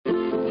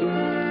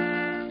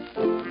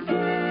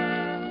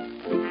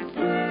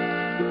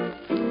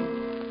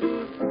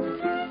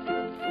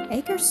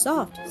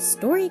Makersoft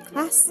Story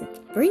Classic,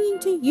 bringing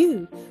to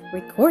you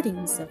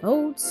recordings of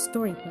old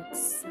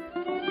storybooks.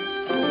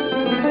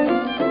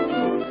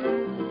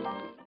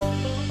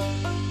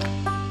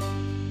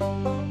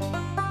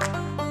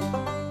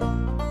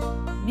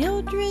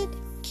 Mildred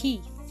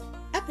Keith,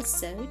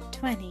 Episode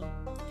 20.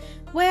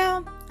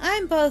 "Well,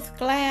 I'm both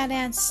glad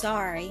and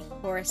sorry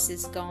Horace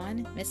is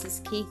gone,"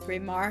 Mrs. Keith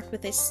remarked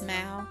with a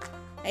smile,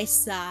 a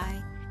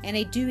sigh, and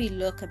a dewy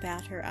look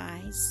about her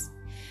eyes,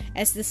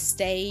 as the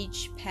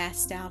stage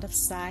passed out of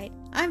sight.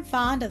 "I'm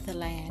fond of the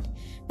lad,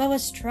 but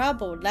was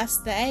troubled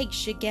lest the egg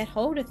should get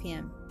hold of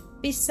him.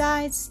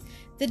 Besides,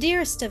 the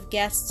dearest of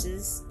guests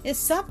is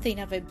something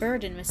of a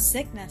burden with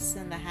sickness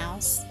in the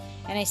house,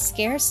 and a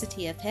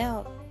scarcity of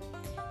help."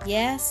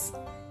 "Yes,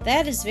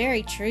 that is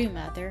very true,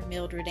 Mother,"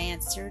 Mildred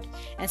answered,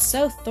 "and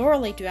so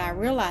thoroughly do I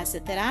realize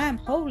it that I am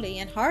wholly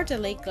and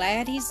heartily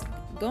glad he's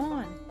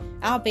gone,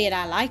 albeit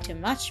I liked him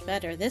much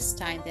better this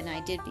time than I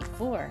did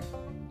before."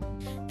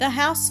 "The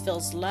house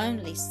feels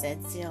lonely,"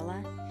 said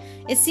Zillah.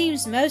 "It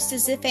seems most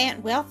as if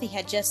Aunt Wealthy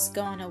had just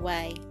gone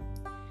away."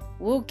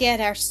 "We'll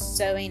get our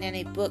sewing and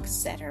a book,"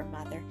 said her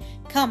mother.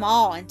 "Come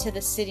all into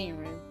the sitting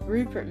room.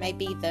 Rupert may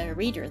be the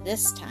reader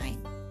this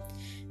time.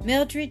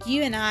 Mildred,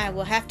 you and I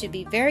will have to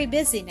be very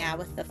busy now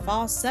with the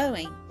fall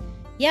sewing."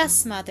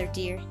 "Yes, Mother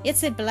dear,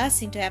 it's a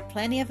blessing to have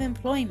plenty of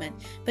employment,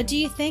 but do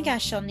you think I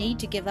shall need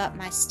to give up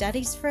my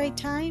studies for a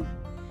time?"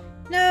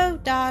 "No,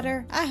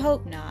 daughter, I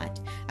hope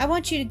not. I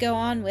want you to go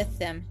on with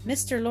them.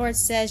 Mr. Lord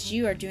says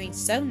you are doing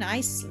so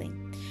nicely.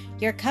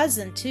 Your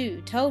cousin,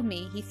 too, told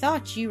me he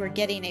thought you were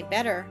getting a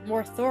better,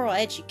 more thorough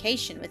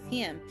education with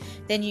him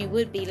than you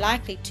would be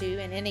likely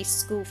to in any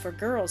school for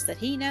girls that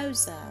he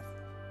knows of."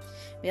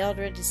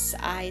 Mildred's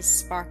eyes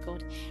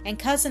sparkled, and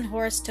Cousin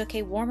Horace took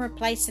a warmer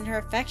place in her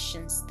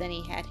affections than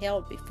he had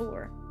held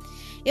before.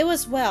 It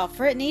was well,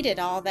 for it needed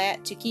all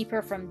that to keep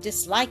her from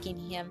disliking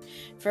him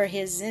for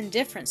his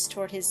indifference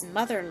toward his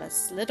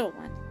motherless little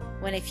one,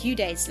 when a few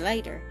days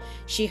later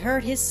she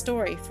heard his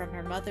story from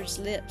her mother's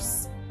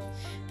lips.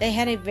 They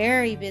had a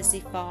very busy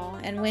fall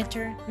and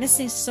winter,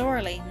 missing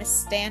sorely Miss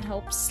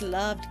Stanhope's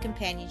loved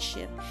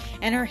companionship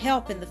and her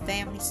help in the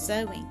family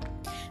sewing,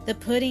 the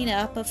putting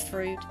up of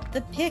fruit,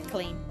 the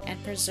pickling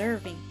and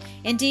preserving,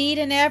 indeed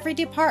in every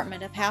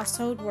department of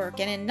household work,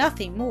 and in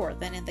nothing more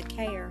than in the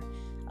care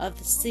of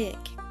the sick.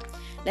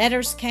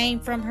 Letters came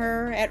from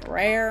her at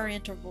rare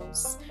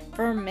intervals,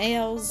 for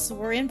mails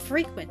were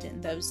infrequent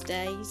in those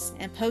days,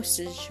 and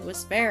postage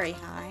was very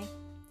high,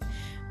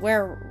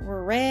 were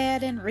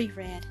read and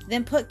reread,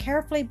 then put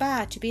carefully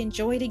by to be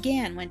enjoyed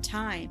again when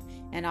time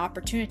and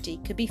opportunity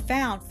could be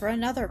found for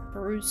another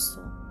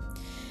perusal.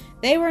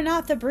 They were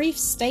not the brief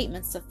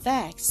statements of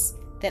facts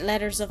that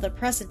letters of the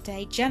present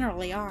day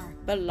generally are,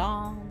 but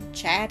long,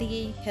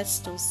 chatty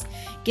epistles,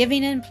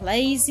 giving in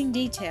pleasing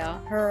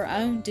detail her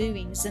own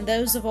doings and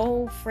those of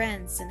old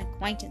friends and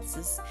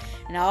acquaintances,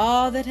 and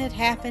all that had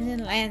happened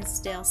in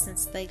Lansdale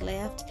since they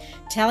left,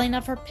 telling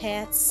of her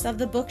pets, of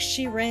the books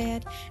she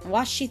read, and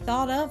what she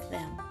thought of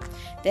them.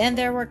 Then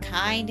there were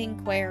kind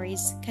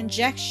inquiries,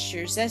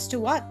 conjectures as to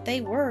what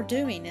they were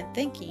doing and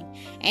thinking,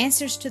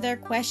 answers to their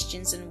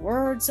questions, and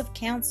words of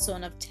counsel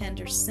and of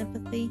tender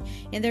sympathy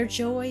in their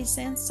joys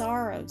and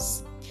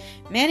sorrows.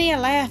 Many a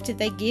laugh did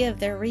they give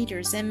their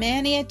readers, and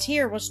many a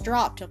tear was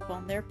dropped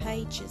upon their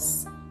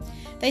pages.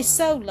 They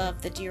so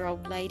loved the dear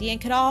old lady, and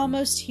could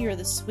almost hear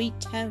the sweet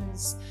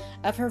tones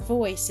of her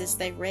voice as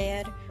they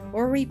read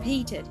or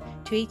repeated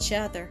to each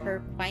other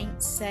her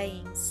quaint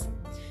sayings.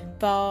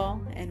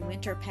 Fall and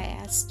winter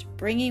passed,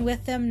 bringing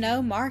with them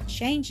no marked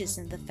changes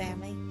in the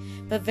family,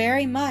 but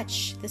very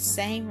much the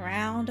same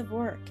round of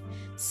work,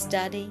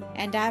 study,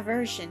 and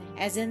diversion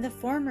as in the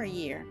former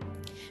year.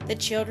 The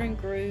children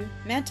grew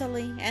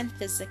mentally and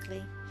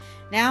physically.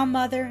 Now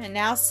Mother and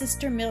now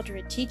Sister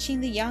Mildred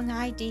teaching the young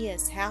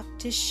ideas how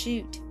to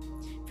shoot,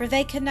 for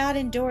they could not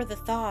endure the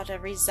thought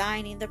of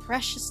resigning the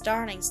precious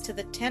darlings to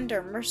the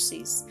tender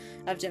mercies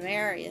of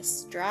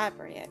Demarius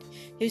Drybread,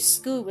 whose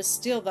school was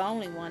still the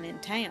only one in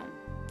town.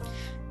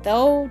 The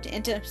old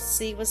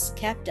intimacy was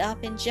kept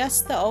up in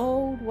just the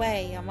old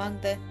way among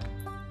the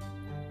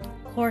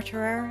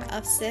quarter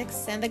of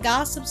six, and the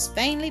gossips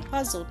vainly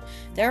puzzled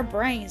their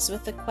brains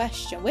with the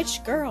question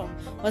which girl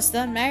was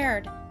the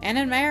unmarried and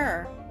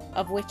admirer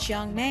of which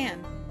young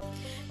man.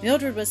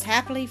 Mildred was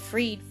happily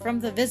freed from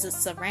the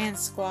visits of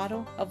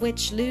Ransquattle, of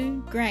which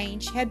Lou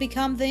Grange had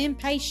become the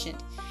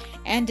impatient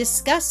and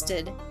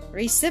disgusted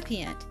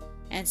recipient,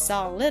 and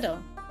saw little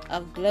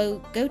of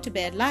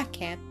Go-to-bed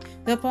Lightcap,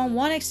 who upon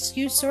one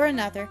excuse or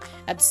another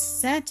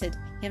absented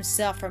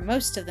himself from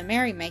most of the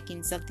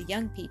merrymakings of the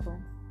young people.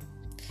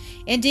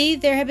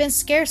 Indeed, there had been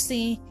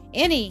scarcely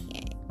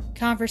any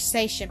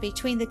conversation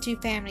between the two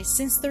families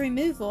since the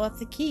removal of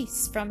the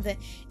Keiths from the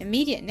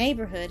immediate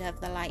neighborhood of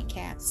the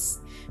Lightcaps,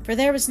 for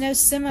there was no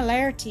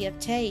similarity of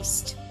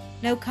taste,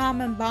 no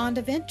common bond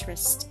of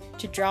interest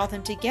to draw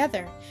them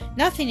together,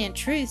 nothing in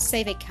truth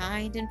save a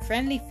kind and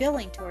friendly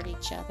feeling toward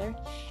each other,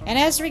 and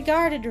as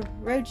regarded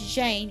Rhoda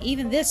Jane,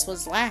 even this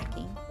was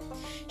lacking.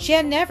 She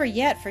had never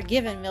yet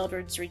forgiven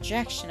Mildred's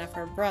rejection of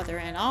her brother,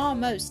 and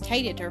almost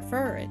hated her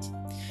for it,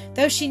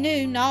 though she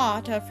knew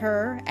naught of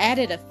her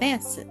added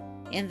offense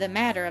in the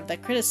matter of the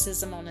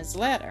criticism on his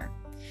letter.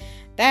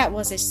 That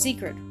was a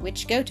secret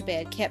which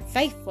Gotobed kept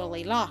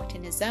faithfully locked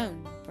in his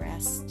own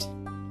breast.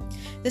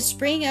 The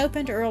spring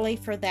opened early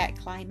for that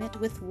climate,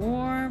 with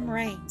warm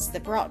rains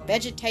that brought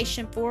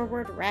vegetation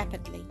forward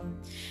rapidly.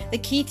 The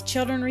Keith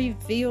children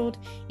revelled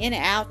in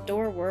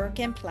outdoor work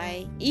and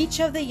play. Each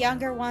of the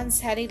younger ones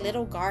had a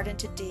little garden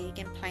to dig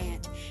and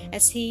plant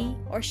as he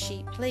or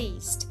she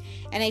pleased,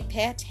 and a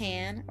pet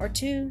hen or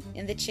two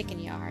in the chicken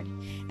yard,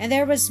 and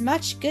there was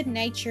much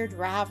good-natured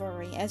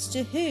rivalry as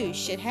to who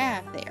should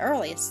have the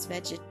earliest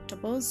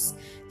vegetables,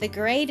 the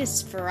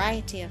greatest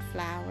variety of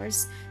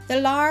flowers,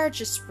 the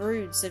largest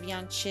broods of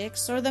young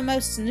chicks, or the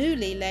most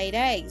newly laid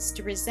eggs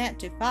to present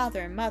to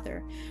father and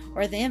mother,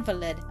 or the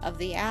invalid of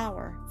the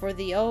hour, for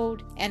the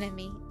old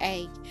enemy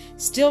egg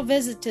still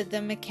visited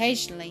them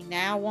occasionally,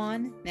 now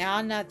one, now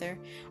another,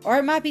 or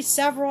it might be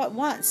several at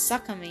once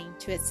succumbing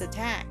to its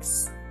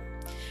attacks.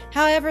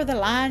 However, the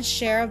lion's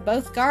share of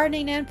both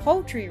gardening and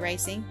poultry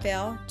raising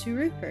fell to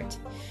Rupert,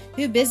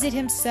 who busied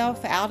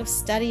himself out of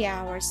study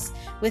hours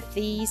with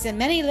these and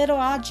many little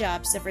odd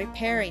jobs of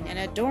repairing and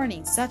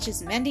adorning, such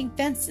as mending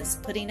fences,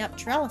 putting up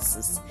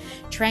trellises,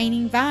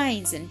 training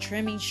vines, and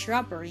trimming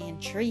shrubbery and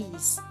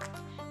trees.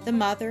 The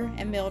mother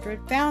and Mildred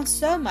found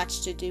so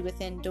much to do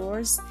within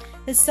doors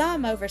that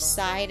some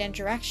oversight and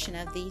direction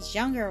of these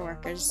younger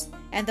workers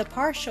and the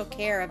partial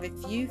care of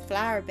a few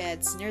flower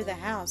beds near the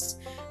house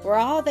were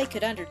all they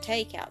could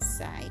undertake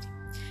outside.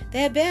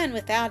 They had been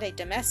without a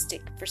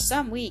domestic for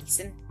some weeks,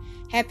 and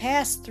had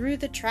passed through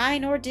the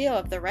trying ordeal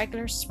of the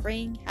regular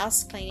spring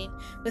house-cleaning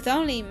with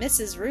only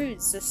Mrs.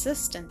 Rood's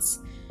assistance,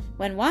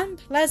 when one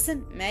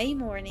pleasant May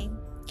morning,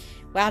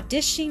 while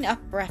dishing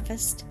up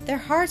breakfast, their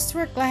hearts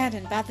were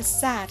gladdened by the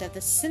sight of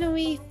the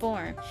sinewy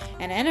form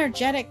and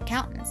energetic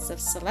countenance of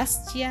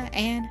Celestia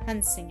Ann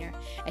Hunsinger,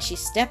 as she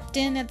stepped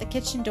in at the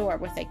kitchen door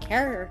with a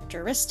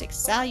characteristic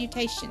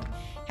salutation.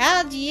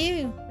 "How do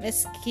you,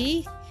 Miss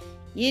Keith?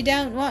 You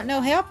don't want no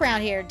help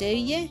round here, do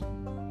you?"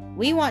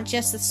 "We want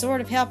just the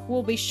sort of help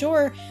we'll be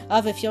sure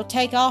of if you'll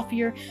take off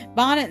your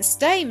bonnet and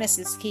stay,"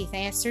 Mrs. Keith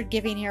answered,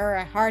 giving her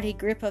a hearty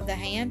grip of the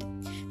hand.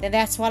 "Then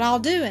that's what I'll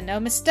do, and no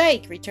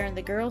mistake," returned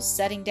the girl,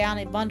 setting down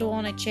a bundle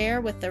on a chair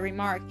with the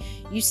remark,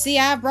 "You see,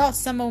 I brought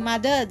some o' my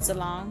duds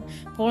along,"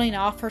 pulling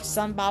off her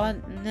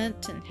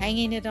sunbonnet and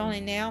hanging it on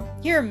a nail.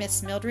 "Here,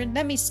 Miss Mildred,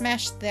 let me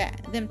smash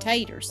them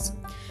taters.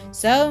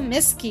 So,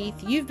 Miss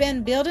Keith, you've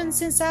been building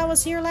since I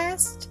was here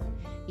last?"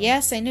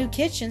 "Yes, a new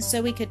kitchen,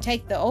 so we could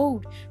take the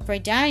old for a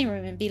dining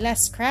room and be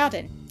less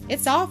crowded.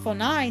 It's awful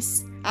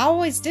nice. I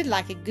always did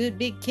like a good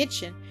big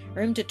kitchen,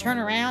 room to turn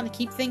around and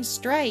keep things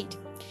straight."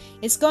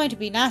 "It's going to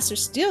be nicer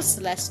still,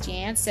 Celestia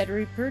Ann," said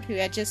Rupert, who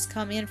had just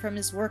come in from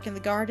his work in the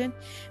garden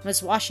and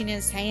was washing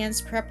his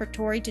hands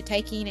preparatory to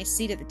taking a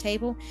seat at the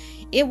table.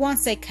 "It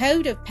wants a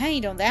coat of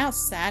paint on the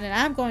outside, and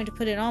I'm going to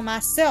put it on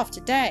myself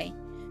today."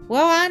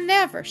 "Well, I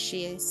never,"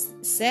 she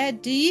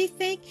said. "Do you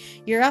think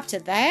you're up to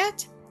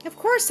that?" "Of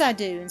course I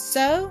do, and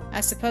so, I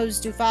suppose,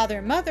 do father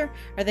and mother,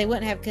 or they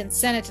wouldn't have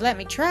consented to let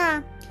me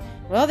try."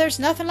 "Well, there's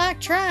nothing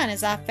like trying,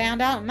 as I've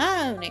found out in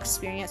my own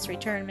experience,"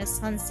 returned Miss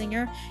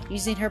Hunsinger,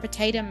 using her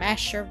potato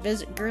masher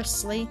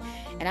vigorously,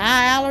 "and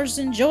I allers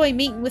enjoy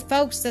meeting with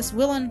folks that's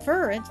willin'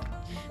 fur it.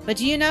 But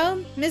do you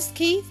know, Miss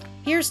Keith,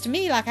 'pears to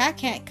me like I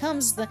can't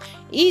comes the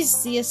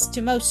easiest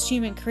to most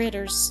human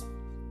critters.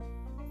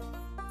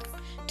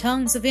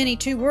 Tongues of any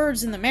 2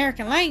 words in the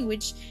American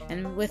language,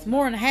 and with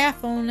more'n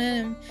half on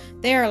them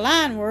there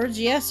line words.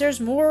 Yes, there's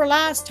more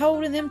lies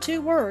told in them 2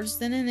 words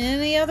than in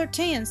any other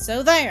 10,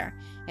 so there,"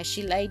 as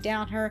she laid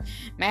down her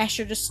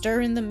masher to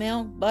stir in the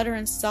milk, butter,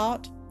 and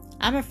salt.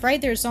 "I'm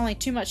afraid there's only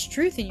too much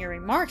truth in your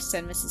remarks,"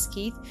 said Mrs.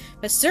 Keith,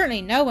 "but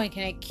certainly no one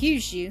can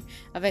accuse you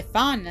of a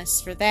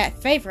fondness for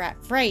that favorite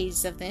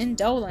phrase of the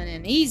indolent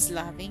and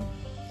ease-loving."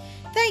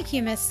 "Thank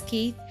you, Miss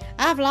Keith.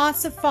 I've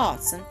lots of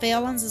faults and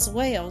failings as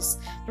well as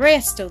the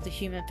rest of the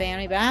human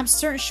family, but I'm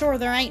certain sure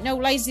there ain't no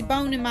lazy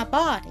bone in my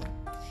body.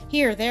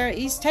 Here,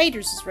 these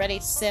taters is ready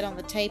to set on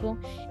the table,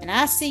 and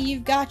I see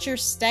you've got your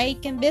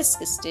steak and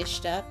biscuits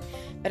dished up,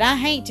 but I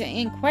hain't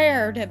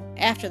inquired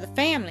after the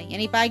family.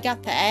 Anybody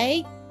got the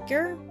egg?"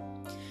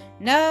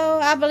 "No,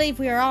 I believe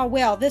we are all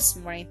well this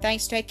morning,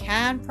 thanks to a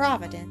kind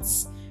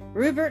Providence.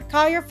 Rupert,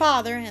 call your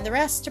father and the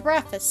rest to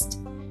breakfast."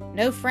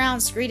 No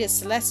frowns greeted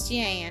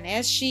Celestia Ann,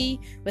 as she,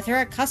 with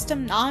her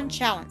accustomed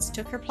nonchalance,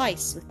 took her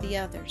place with the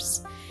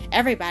others.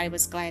 Everybody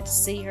was glad to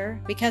see her,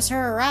 because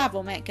her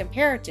arrival meant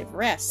comparative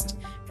rest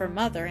for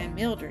Mother and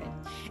Mildred,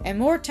 and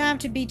more time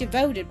to be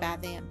devoted by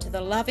them to the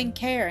loving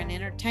care and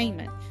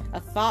entertainment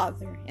of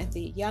Father and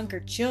the younger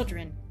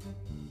children.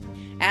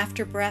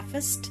 After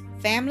breakfast,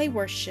 family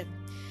worship.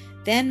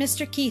 Then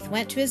Mr. Keith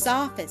went to his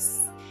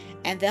office,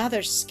 and the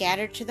others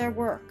scattered to their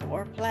work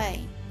or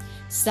play.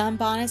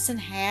 Sunbonnets and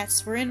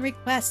hats were in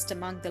request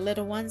among the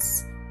little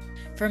ones,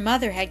 for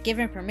Mother had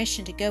given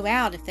permission to go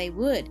out if they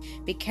would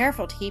be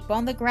careful to keep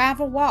on the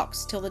gravel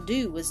walks till the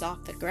dew was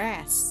off the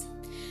grass.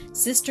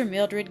 Sister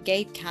Mildred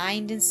gave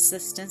kind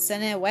insistence,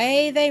 and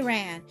away they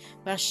ran,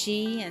 while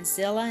she and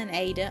Zillah and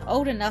Ada,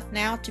 old enough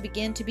now to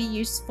begin to be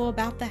useful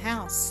about the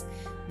house,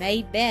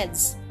 made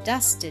beds,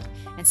 dusted,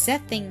 and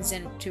set things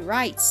into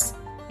rights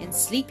in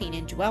sleeping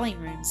and dwelling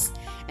rooms,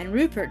 and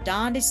Rupert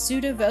donned a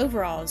suit of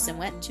overalls and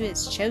went to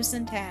his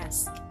chosen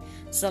task.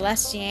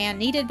 Celestia Ann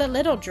needed but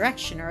little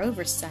direction or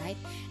oversight,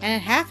 and in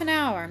half an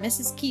hour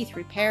Mrs. Keith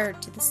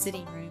repaired to the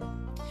sitting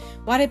room.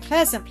 What a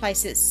pleasant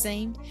place it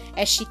seemed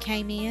as she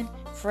came in,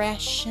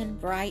 fresh and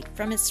bright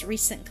from its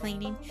recent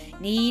cleaning,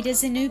 neat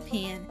as a new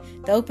pin,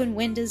 the open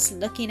windows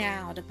looking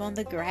out upon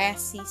the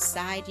grassy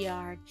side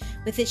yard,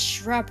 with its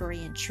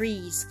shrubbery and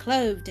trees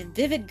clothed in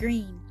vivid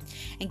green,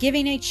 and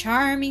giving a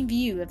charming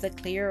view of the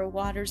clear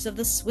waters of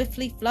the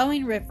swiftly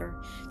flowing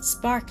river,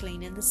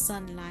 sparkling in the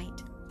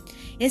sunlight.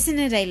 "Isn't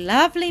it a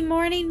lovely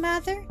morning,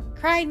 Mother?"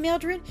 cried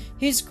Mildred,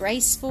 whose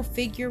graceful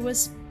figure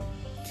was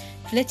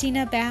flitting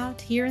about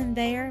here and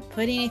there,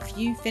 putting a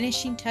few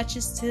finishing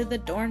touches to the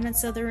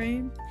adornments of the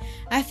room.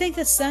 "I think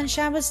the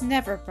sunshine was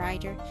never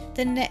brighter,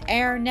 the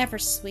air never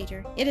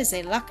sweeter. It is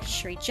a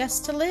luxury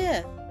just to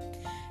live.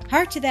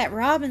 Hark to that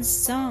robin's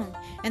song,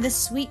 and the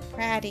sweet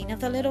prating of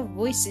the little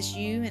voices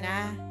you and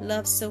I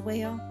love so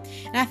well,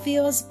 and I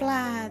feel as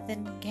blithe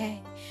and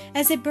gay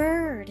as a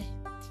bird."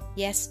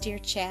 "Yes, dear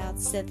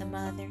child," said the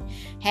mother,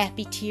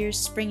 happy tears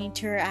springing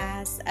to her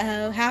eyes.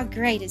 "Oh, how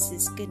great is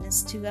His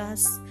goodness to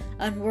us,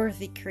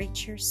 unworthy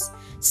creatures!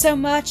 So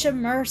much of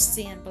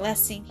mercy and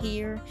blessing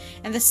here,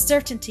 and the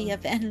certainty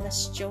of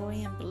endless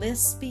joy and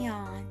bliss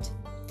beyond.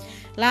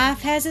 Life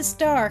has its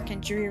dark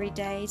and dreary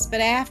days, but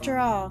after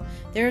all,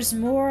 there is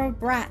more of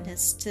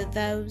brightness to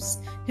those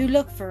who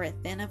look for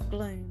it than of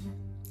gloom."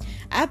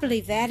 "I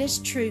believe that is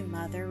true,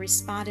 Mother,"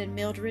 responded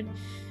Mildred,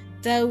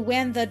 "though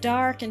when the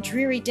dark and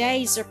dreary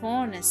days are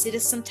upon us, it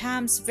is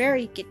sometimes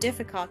very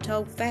difficult to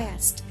hold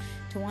fast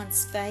to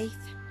one's faith.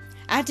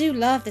 I do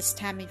love this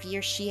time of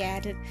year," she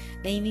added,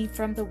 leaning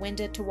from the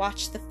window to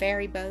watch the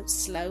ferry boat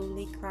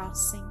slowly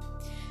crossing.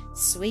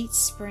 "Sweet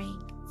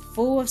spring,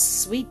 full of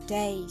sweet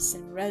days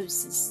and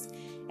roses,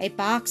 a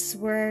box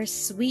where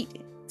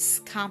sweets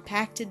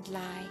compacted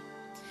lie.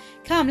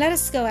 Come, let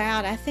us go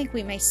out. I think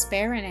we may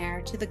spare an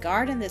hour to the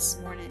garden this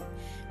morning,"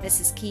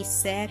 Mrs. Keith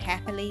said,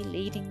 happily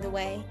leading the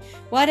way.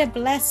 "What a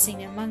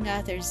blessing among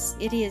others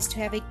it is to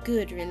have a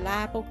good,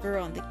 reliable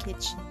girl in the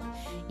kitchen."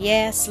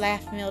 "Yes,"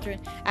 laughed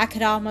Mildred, "I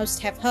could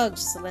almost have hugged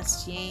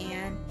Celestia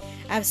Ann.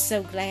 I was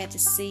so glad to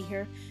see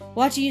her.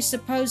 What do you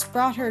suppose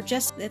brought her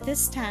just at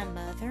this time,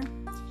 Mother?"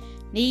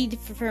 "Need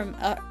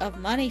of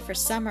money for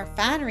summer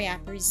finery, I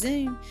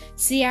presume.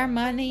 See, our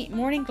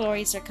morning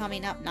glories are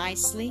coming up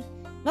nicely."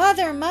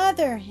 "Mother,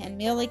 Mother!" and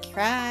Milly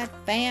cried,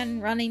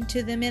 Fan running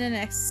to them in an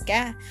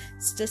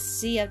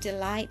ecstasy of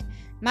delight.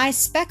 "My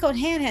speckled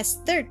hen has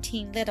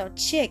 13 little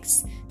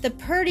chicks, the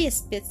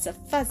purtiest bits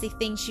of fuzzy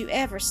things you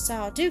ever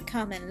saw. Do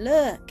come and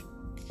look."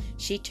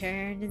 She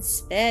turned and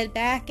sped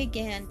back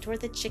again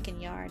toward the chicken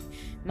yard,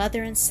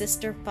 mother and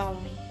sister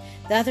following.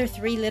 The other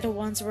 3 little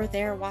ones were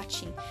there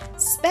watching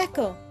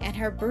Speckle and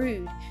her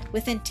brood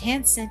with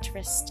intense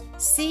interest.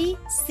 "See,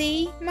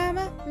 see,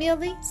 Mama,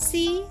 Milly,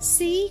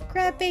 see,"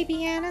 cried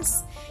baby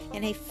Annis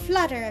in a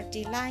flutter of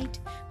delight,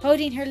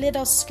 holding her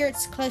little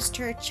skirts close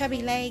to her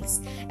chubby legs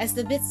as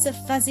the bits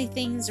of fuzzy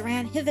things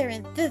ran hither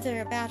and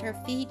thither about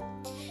her feet.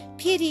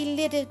 "Pretty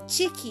little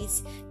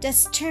chickies,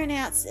 just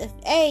turnouts of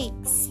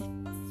eggs."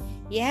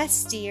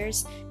 "Yes,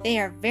 dears, they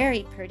are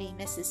very pretty,"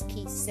 Mrs.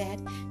 Keith said,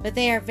 "but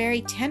they are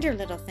very tender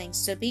little things,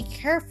 so be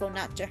careful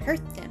not to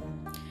hurt them."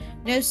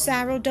 "No,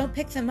 Cyril, don't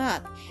pick them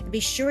up, and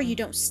be sure you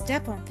don't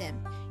step on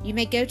them. You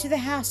may go to the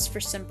house for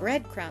some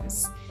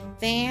breadcrumbs.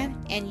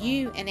 Fan and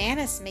you and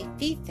Annis may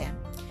feed them."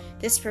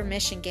 This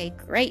permission gave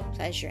great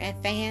pleasure, and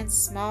Fan's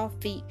small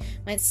feet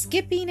went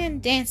skipping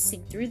and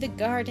dancing through the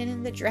garden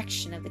in the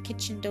direction of the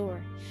kitchen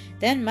door.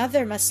 Then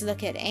Mother must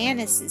look at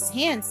Annis's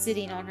hen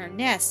sitting on her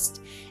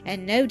nest,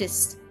 and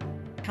noticed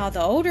how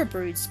the older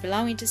broods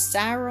belonging to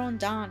Cyril and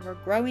Don were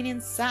growing in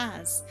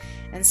size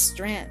and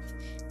strength,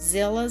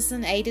 Zillah's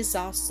and Ada's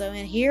also,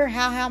 and hear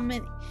how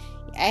many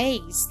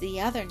eggs the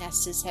other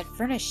nesters had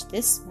furnished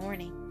this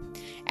morning.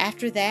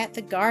 After that,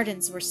 the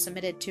gardens were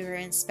submitted to her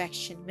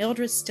inspection,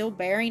 Mildred still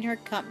bearing her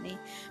company,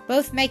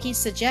 both making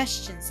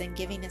suggestions and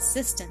giving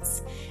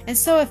assistance, and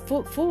so a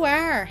full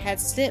hour had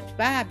slipped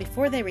by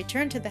before they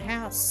returned to the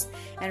house,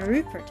 and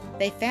Rupert,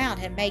 they found,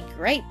 had made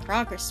great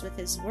progress with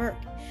his work.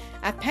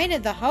 "I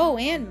painted the whole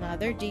end,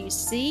 Mother, do you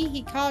see?"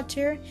 he called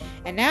to her,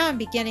 "and now I'm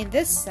beginning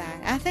this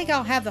side. I think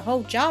I'll have the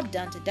whole job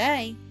done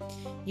today."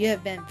 "You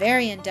have been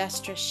very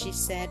industrious," she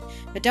said,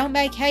 "but don't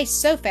make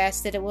haste so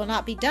fast that it will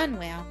not be done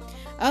well."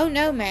 "Oh,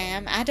 no,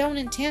 ma'am, I don't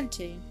intend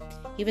to."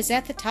 He was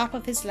at the top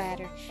of his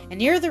ladder, and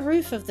near the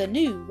roof of the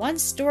new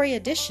one-story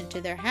addition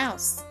to their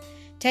house.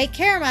 "Take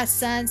care, my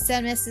son,"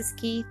 said Mrs.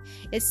 Keith.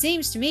 "It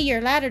seems to me your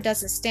ladder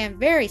doesn't stand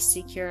very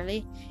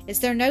securely. Is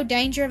there no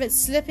danger of its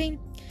slipping?"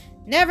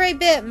 "Never a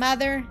bit,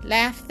 Mother,"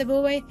 laughed the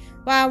boy.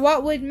 "Why,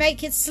 what would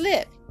make it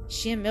slip?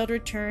 She and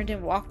Mildred turned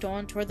and walked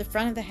on toward the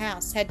front of the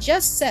house, had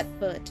just set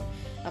foot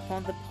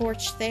upon the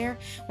porch there,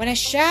 when a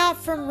shout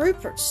from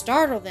Rupert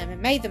startled them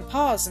and made them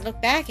pause and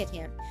look back at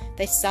him.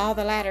 They saw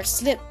the ladder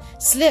slip,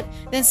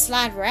 then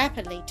slide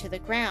rapidly to the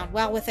ground,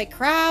 while with a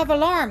cry of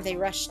alarm they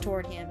rushed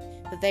toward him,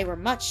 but they were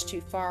much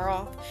too far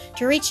off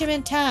to reach him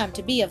in time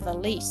to be of the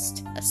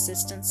least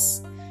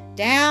assistance.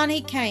 Down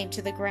he came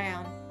to the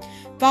ground,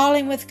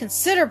 falling with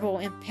considerable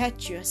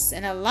impetus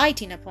and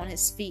alighting upon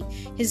his feet,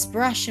 his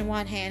brush in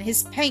one hand,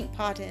 his paint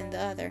pot in the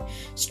other,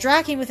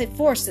 striking with a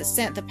force that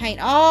sent the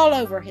paint all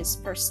over his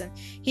person.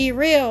 He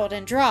reeled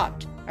and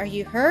dropped. "Are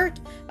you hurt?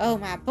 Oh,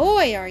 my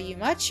boy, are you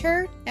much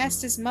hurt?"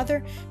 asked his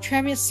mother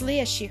tremulously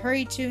as she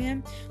hurried to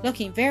him,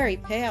 looking very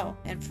pale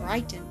and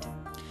frightened.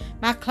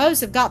 "My clothes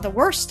have got the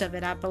worst of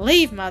it, I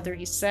believe, Mother,"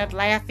 he said,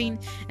 laughing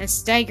and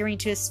staggering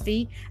to his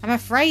feet. "I'm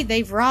afraid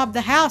they've robbed the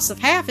house of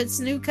half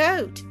its new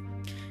coat."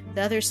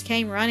 The others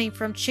came running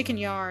from chicken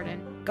yard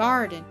and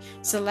garden.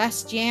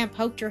 Celeste Jan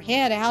poked her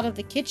head out of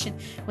the kitchen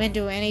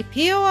window, and a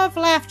peal of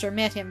laughter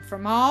met him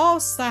from all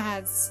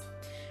sides.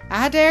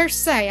 "I dare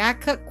say I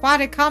cut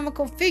quite a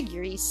comical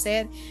figure," he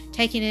said,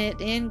 taking it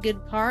in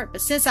good part,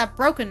 "but since I've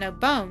broken no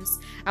bones,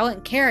 I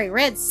wouldn't carry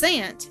red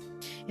cent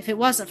if it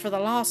wasn't for the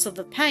loss of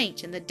the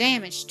paint and the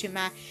damage to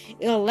my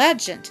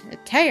elegant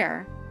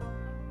attire.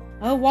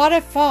 Oh, what a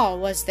fall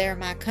was there,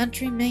 my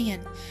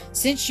countrymen!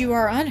 Since you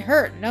are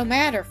unhurt, no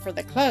matter for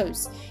the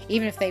clothes,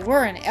 even if they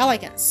were an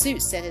elegant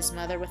suit," said his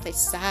mother with a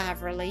sigh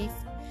of relief.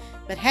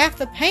 "But half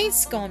the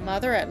paint's gone,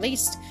 Mother, at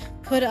least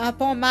put up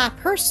on my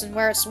person,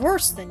 where it's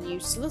worse than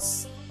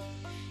useless,"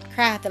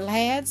 cried the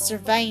lad,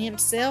 surveying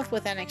himself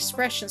with an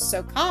expression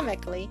so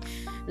comically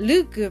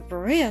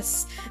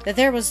lugubrious that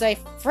there was a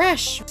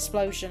fresh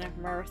explosion of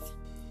mirth.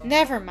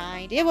 "Never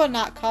mind, it will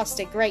not cost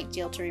a great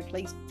deal to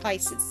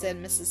replace it,"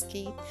 said Mrs.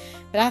 Keith,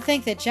 "but I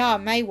think the job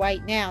may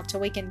wait now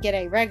till we can get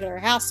a regular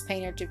house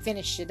painter to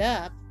finish it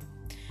up."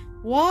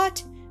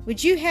 "What?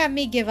 Would you have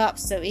me give up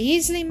so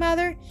easily,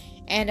 Mother,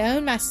 and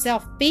own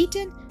myself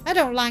beaten? I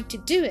don't like to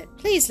do it.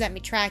 Please let me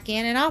try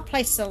again, and I'll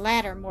place the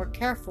ladder more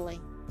carefully."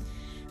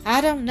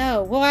 "I don't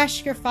know. We'll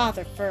ask your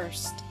father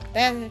first.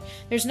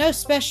 There's no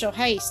special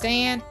haste,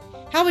 and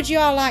how would you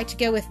all like to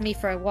go with me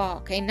for a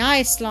walk, a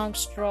nice long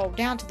stroll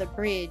down to the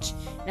bridge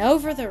and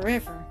over the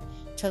river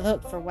to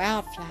look for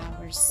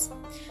wildflowers?"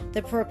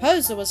 The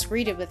proposal was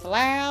greeted with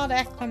loud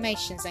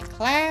acclamations and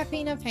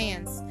clapping of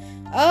hands.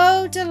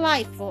 "Oh,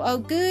 delightful! Oh,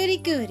 goody,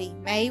 goody!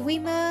 May we,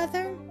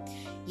 Mother?"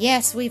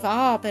 "Yes, we've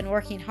all been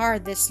working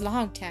hard this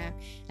long time,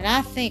 and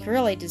I think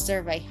really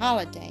deserve a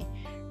holiday.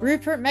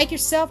 Rupert, make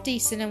yourself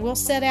decent, and we'll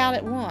set out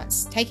at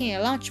once, taking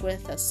a lunch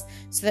with us,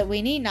 so that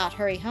we need not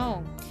hurry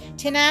home."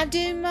 "Tin I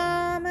do,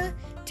 Mama?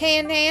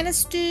 Tin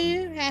Annis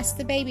do?" asked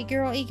the baby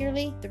girl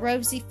eagerly, the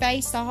rosy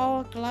face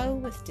all aglow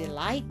with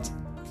delight.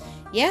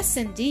 "Yes,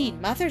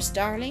 indeed, Mother's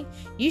darling.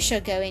 You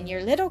shall go in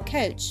your little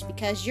coach,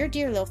 because your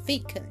dear little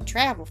feet couldn't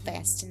travel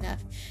fast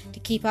enough to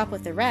keep up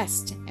with the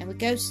rest, and would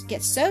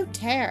get so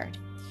tired."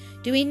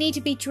 "Do we need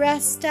to be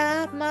dressed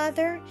up,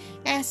 Mother?"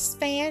 asked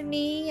Fan,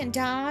 me, and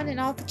Don, and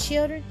all the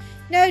children.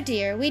 "No,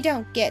 dear, we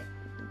don't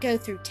go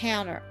through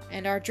town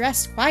and are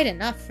dressed quite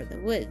enough for the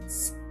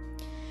woods."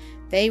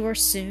 They were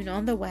soon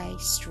on the way,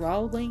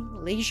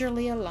 strolling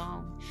leisurely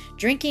along,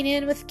 drinking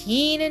in with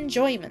keen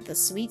enjoyment the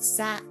sweet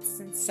sights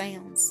and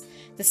sounds.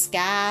 The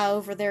sky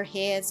over their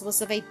heads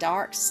was of a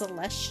dark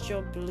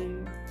celestial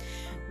blue,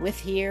 with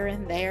here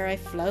and there a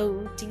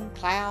floating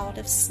cloud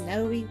of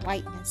snowy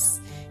whiteness,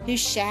 whose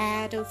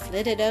shadow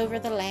flitted over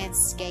the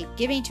landscape,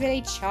 giving to it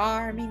a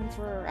charming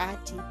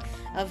variety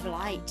of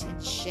light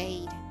and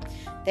shade.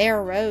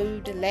 Their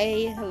road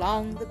lay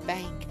along the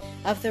bank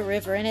of the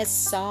river, and its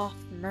soft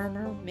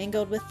murmur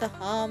mingled with the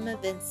hum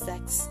of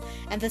insects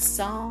and the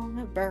song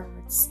of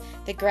birds.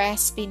 The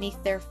grass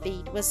beneath their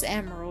feet was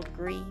emerald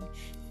green,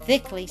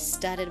 thickly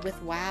studded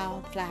with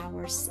wild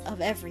flowers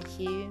of every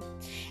hue,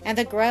 and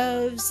the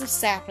groves of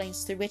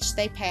saplings through which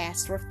they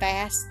passed were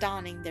fast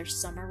donning their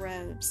summer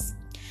robes.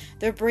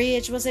 The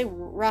bridge was a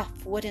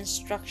rough wooden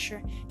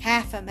structure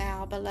half a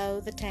mile below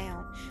the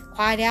town,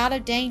 quite out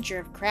of danger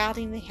of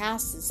crowding the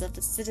houses of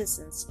the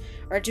citizens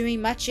or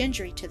doing much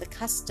injury to the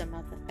custom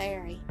of the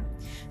ferry.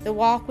 The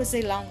walk was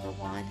a longer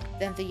one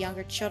than the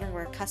younger children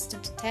were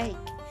accustomed to take,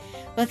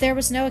 but there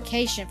was no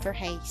occasion for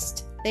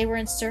haste. They were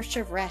in search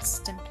of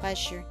rest and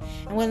pleasure,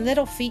 and when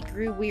little feet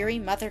grew weary,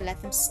 Mother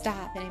let them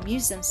stop and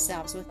amuse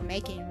themselves with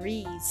making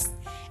wreaths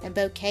and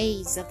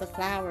bouquets of the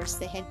flowers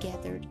they had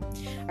gathered,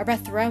 or by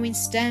throwing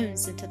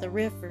stones into the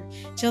river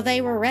till they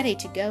were ready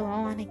to go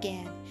on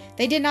again.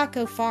 They did not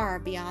go far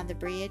beyond the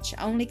bridge,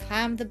 only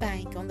climbed the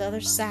bank on the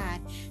other side,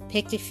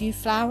 picked a few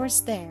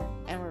flowers there,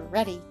 and were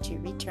ready to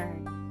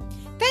return.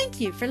 Thank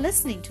you for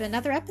listening to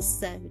another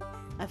episode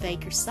of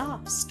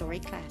Acresoft Story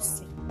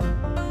Classic.